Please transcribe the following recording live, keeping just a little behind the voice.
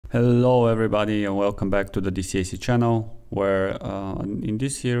Hello everybody and welcome back to the DCAC channel, where in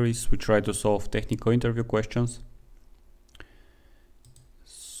this series we try to solve technical interview questions.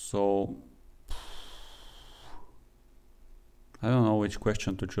 So I don't know which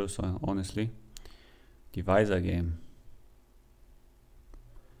question to choose, honestly. Divisor game.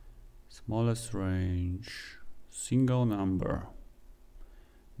 Smallest range, single number,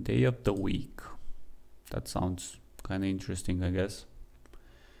 day of the week. That sounds kind of interesting, I guess.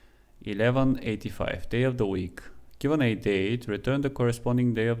 1185, day of the week. Given a date, return the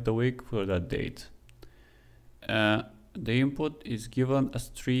corresponding day of the week for that date. The input is given as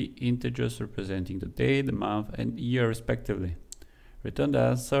 3 integers representing the day, the month, and year respectively. Return the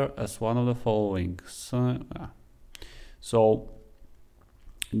answer as one of the following. So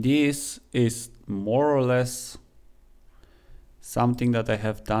this is more or less something that I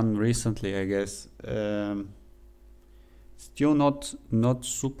have done recently, I guess. Still not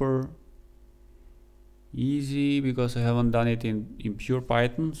super easy because I haven't done it in pure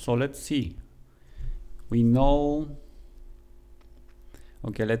Python. So let's see. We know.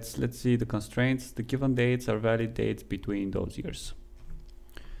 Okay, let's see the constraints. The given dates are valid dates between those years.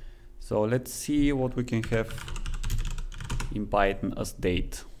 So let's see what we can have in Python as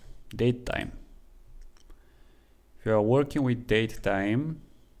date time. If you are working with date time,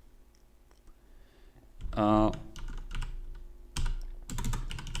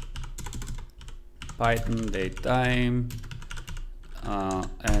 Python date time,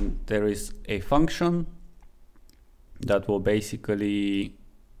 and there is a function that will basically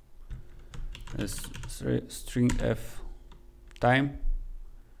string f time.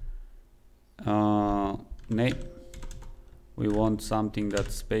 Name. We want something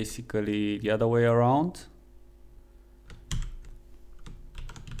that's basically the other way around.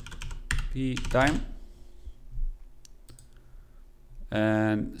 P time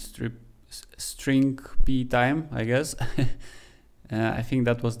and string p time, I guess. I think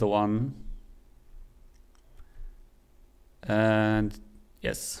that was the one. And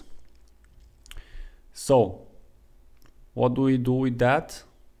yes. So what do we do with that?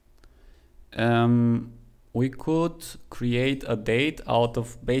 We could create a date out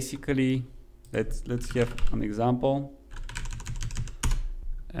of basically, let's have an example.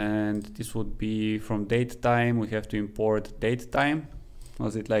 And this would be from date time. We have to import date time.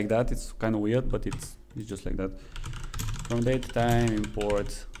 Was it like that? It's kind of weird, but it's just like that. From date time,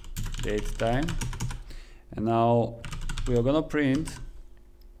 import date time. And now we are gonna print,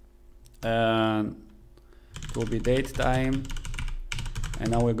 and it will be date time.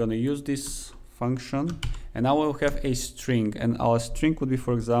 And now we're gonna use this function. And now we'll have a string, and our string would be,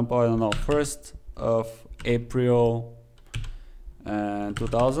 for example, I don't know, 1st of April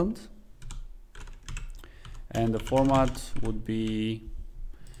 2000. And the format would be,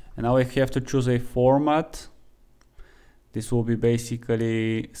 and now we have to choose a format. This will be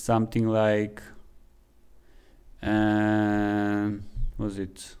basically something like, was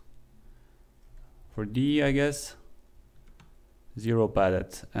it for D, I guess, 0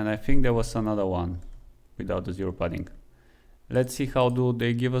 padded. And I think there was another one without the 0 padding. Let's see how do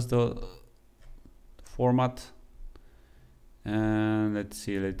they give us the format. And let's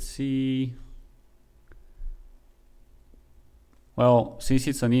see. Well, since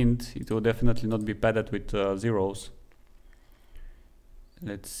it's an int, it will definitely not be padded with zeros.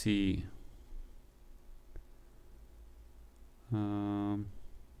 Let's see.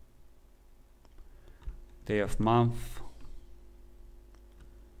 Day of month,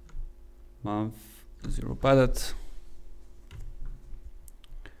 0 padded.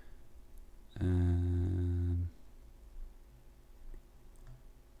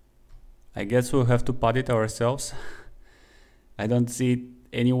 I guess we'll have to pad it ourselves. I don't see it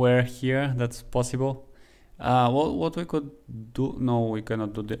anywhere here that's possible. What we could do? No, we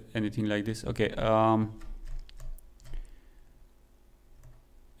cannot do anything like this. Okay. Yeah,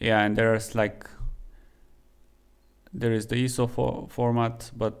 and there is the ISO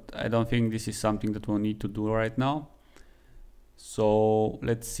format, but I don't think this is something that we'll need to do right now. So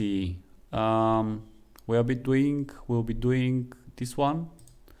let's see. We'll be doing this one.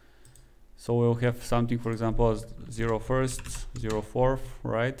 So we'll have something, for example, as 01st, 04th,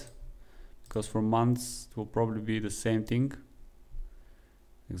 right? Because for months it will probably be the same thing.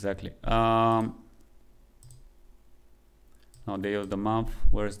 Exactly. Now day of the month.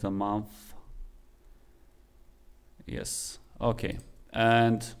 Where's the month? Yes. Okay.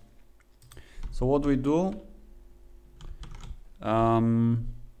 And so what we do?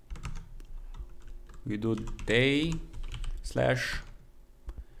 We do day slash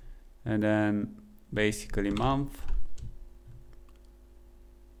and then basically month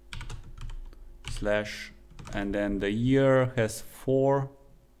slash, and then the year has 4,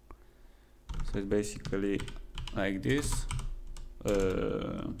 so it's basically like this,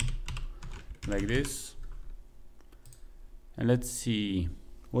 and let's see,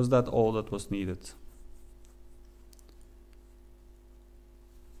 was that all that was needed?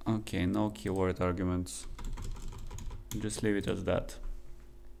 Okay, no keyword arguments, just leave it as that.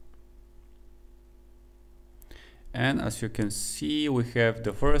 And as you can see, we have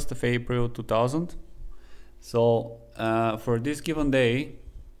the 1st of April 2000. So for this given day,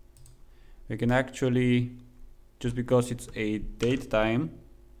 we can actually, just because it's a date time,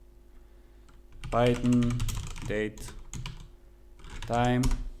 Python date time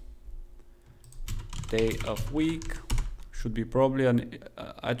day of week should be probably an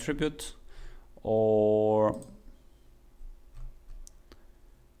attribute, or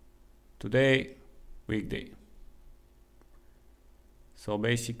today weekday. So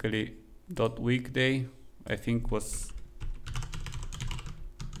basically dot weekday, I think, was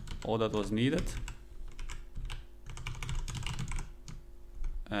all that was needed.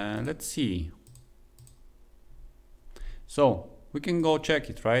 Let's see. So we can go check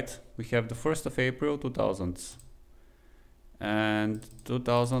it, right? We have the 1st of April 2000, and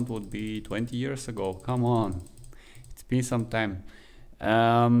 2000 would be 20 years ago. Come on, it's been some time.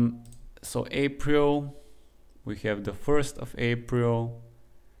 So April, we have the 1st of April,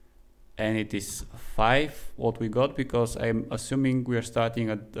 and it is 5 what we got, because I'm assuming we are starting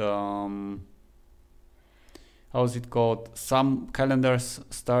at how is it called? Some calendars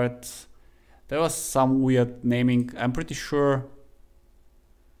start, there was some weird naming, I'm pretty sure.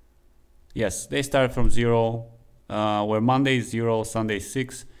 Yes, they start from 0, where Monday is 0, Sunday is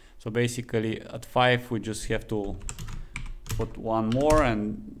 6. So basically at 5 we just have to put one more,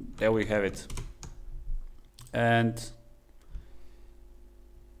 and there we have it. And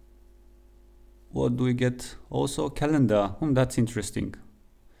what do we get? Also calendar. That's interesting.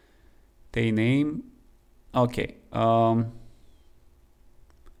 Day name. Okay.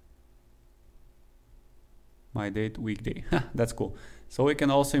 My date weekday. That's cool. So we can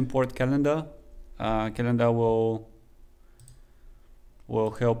also import calendar. Calendar will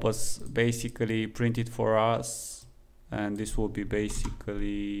help us basically print it for us, and this will be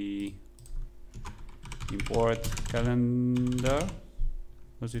basically import calendar.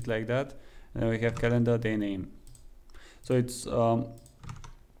 Was it like that? And then we have calendar day name. So it's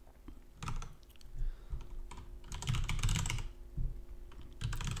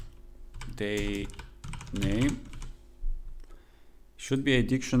day name should be a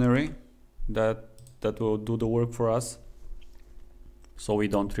dictionary that will do the work for us, so we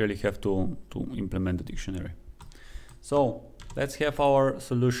don't really have to implement the dictionary. So let's have our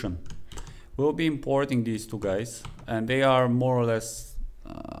solution. We'll be importing these two guys, and they are more or less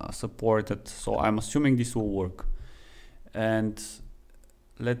supported, so I'm assuming this will work. And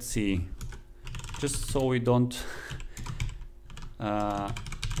let's see, just so we don't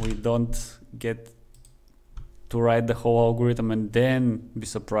get to write the whole algorithm and then be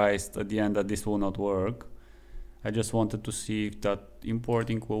surprised at the end that this will not work. I just wanted to see if that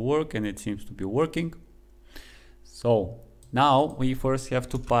importing will work, and it seems to be working. So now we first have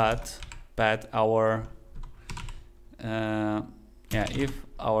to pad our if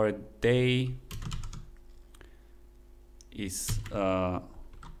our day is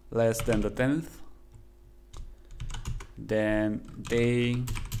less than the 10th, then day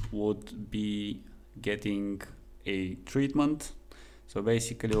would be getting a treatment. So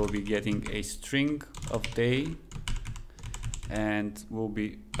basically we'll be getting a string of day, and we'll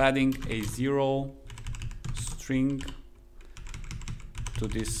be padding a 0 string to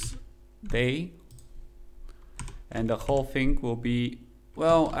this day, and the whole thing will be,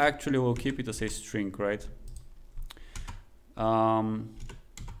 well, actually we'll keep it as a string, right?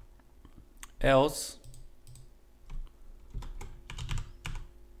 Else,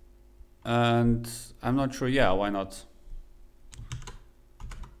 and I'm not sure, yeah, why not?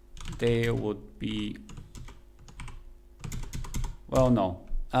 Day would be, well, no.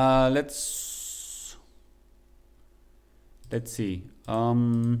 Let's see.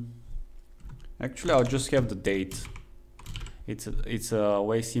 Actually, I'll just have the date. It's a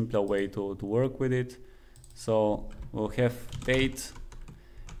way simpler way to work with it. So we'll have date,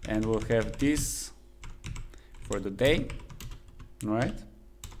 and we'll have this for the day, right?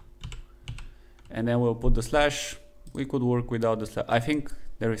 And then we'll put the slash. We could work without the slash. I think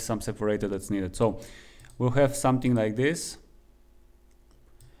there is some separator that's needed. So we'll have something like this.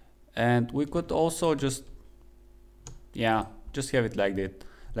 And we could also just, yeah, just have it like that,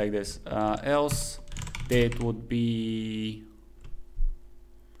 like this. Else date would be,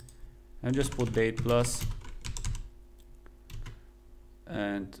 and just put date plus,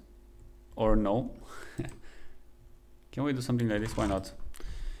 and or no. Can we do something like this? Why not?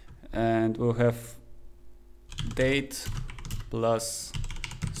 And we'll have date plus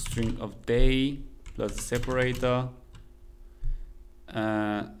string of day plus the separator.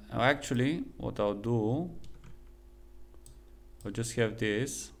 Actually, what I'll do, I'll just have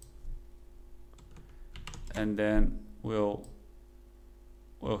this, and then we'll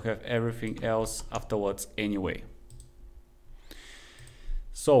have everything else afterwards anyway.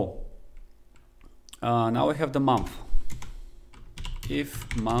 So now we have the month.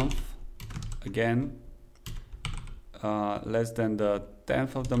 If month, again, less than the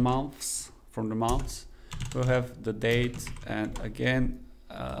 10th of the months, from the months, we'll have the date, and again,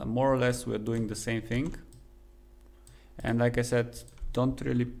 more or less we're doing the same thing. And like I said, don't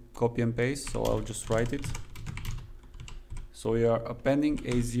really copy and paste, so I'll just write it. So we are appending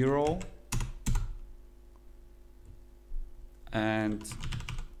a 0, and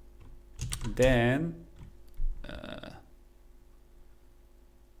then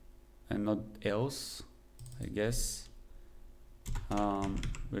and not else, I guess.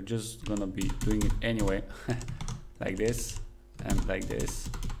 We're just gonna be doing it anyway, like this and like this.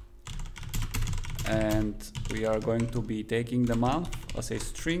 And we are going to be taking the month as a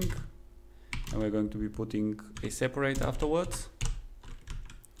string, and we're going to be putting a separator afterwards.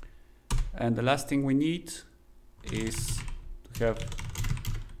 And the last thing we need is to have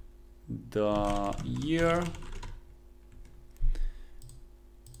the year.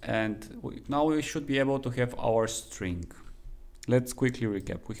 And now we should be able to have our string. Let's quickly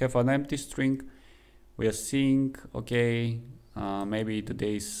recap. We have an empty string. We are seeing, okay, maybe the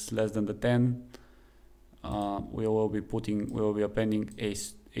day is less than the 10. We will be appending a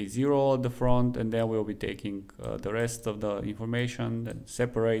 0 at the front, and then we'll be taking the rest of the information, the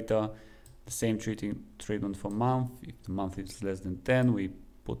separator, the same treatment for month. If the month is less than 10, we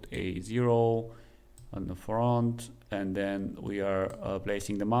put a 0 on the front, and then we are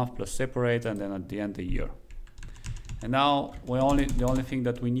placing the month plus separator, and then at the end the year. And now the only thing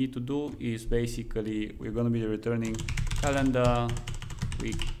that we need to do is basically we're going to be returning calendar,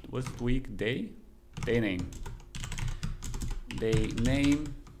 week, what's it, week, day name,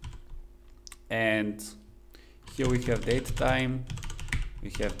 and here we have date time.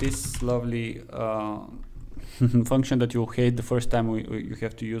 We have this lovely function that you'll hate the first time you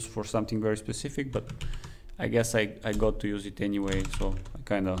have to use for something very specific, but I guess I got to use it anyway, so I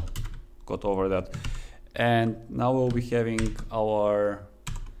kind of got over that. And now we'll be having our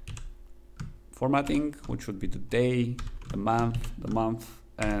formatting, which would be the day, the month,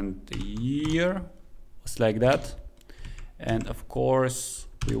 and the year. It's like that. And of course,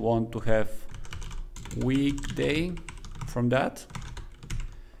 we want to have weekday from that.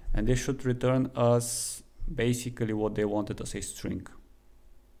 And they should return us basically what they wanted as a string.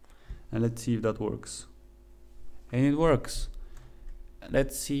 And let's see if that works. And it works.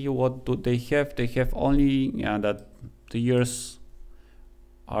 Let's see what do they have. They have only that the years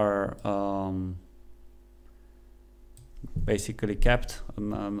are basically capped at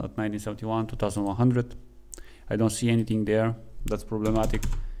 1971, 2100. I don't see anything there. That's problematic.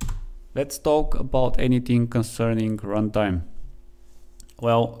 Let's talk about anything concerning runtime.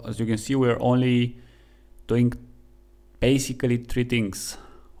 Well, as you can see, we're only doing basically 3 things,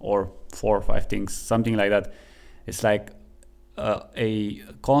 or 4 or 5 things, something like that. It's like a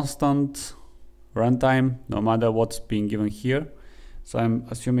constant runtime no matter what's being given here. So I'm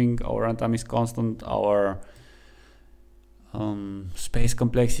assuming our runtime is constant. Our space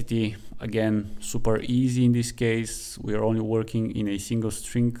complexity, again, super easy in this case. We are only working in a single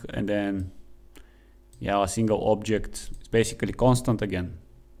string, and then a single object. It's basically constant again.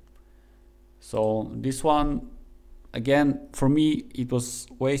 So this one, again, for me it was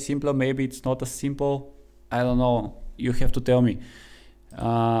way simpler. Maybe it's not as simple, I don't know, you have to tell me.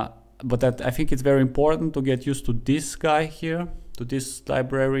 But I think it's very important to get used to this guy here, to this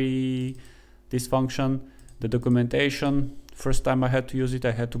library, this function, the documentation. First time I had to use it,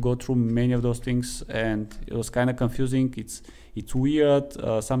 I had to go through many of those things, and it was kind of confusing. It's weird.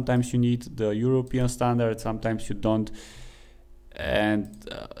 Sometimes you need the European standard, sometimes you don't. And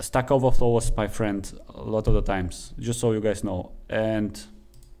Stack Overflow was my friend a lot of the times, just so you guys know. And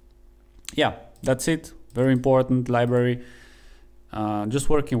yeah, that's it. Very important library. Just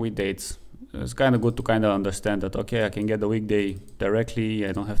working with dates. It's kind of good to kind of understand that, okay, I can get the weekday directly.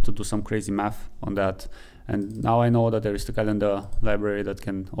 I don't have to do some crazy math on that. And now I know that there is the calendar library that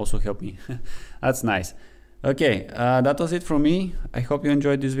can also help me. That's nice. Okay, that was it from me. I hope you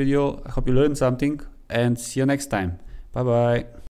enjoyed this video. I hope you learned something, and see you next time. Bye bye.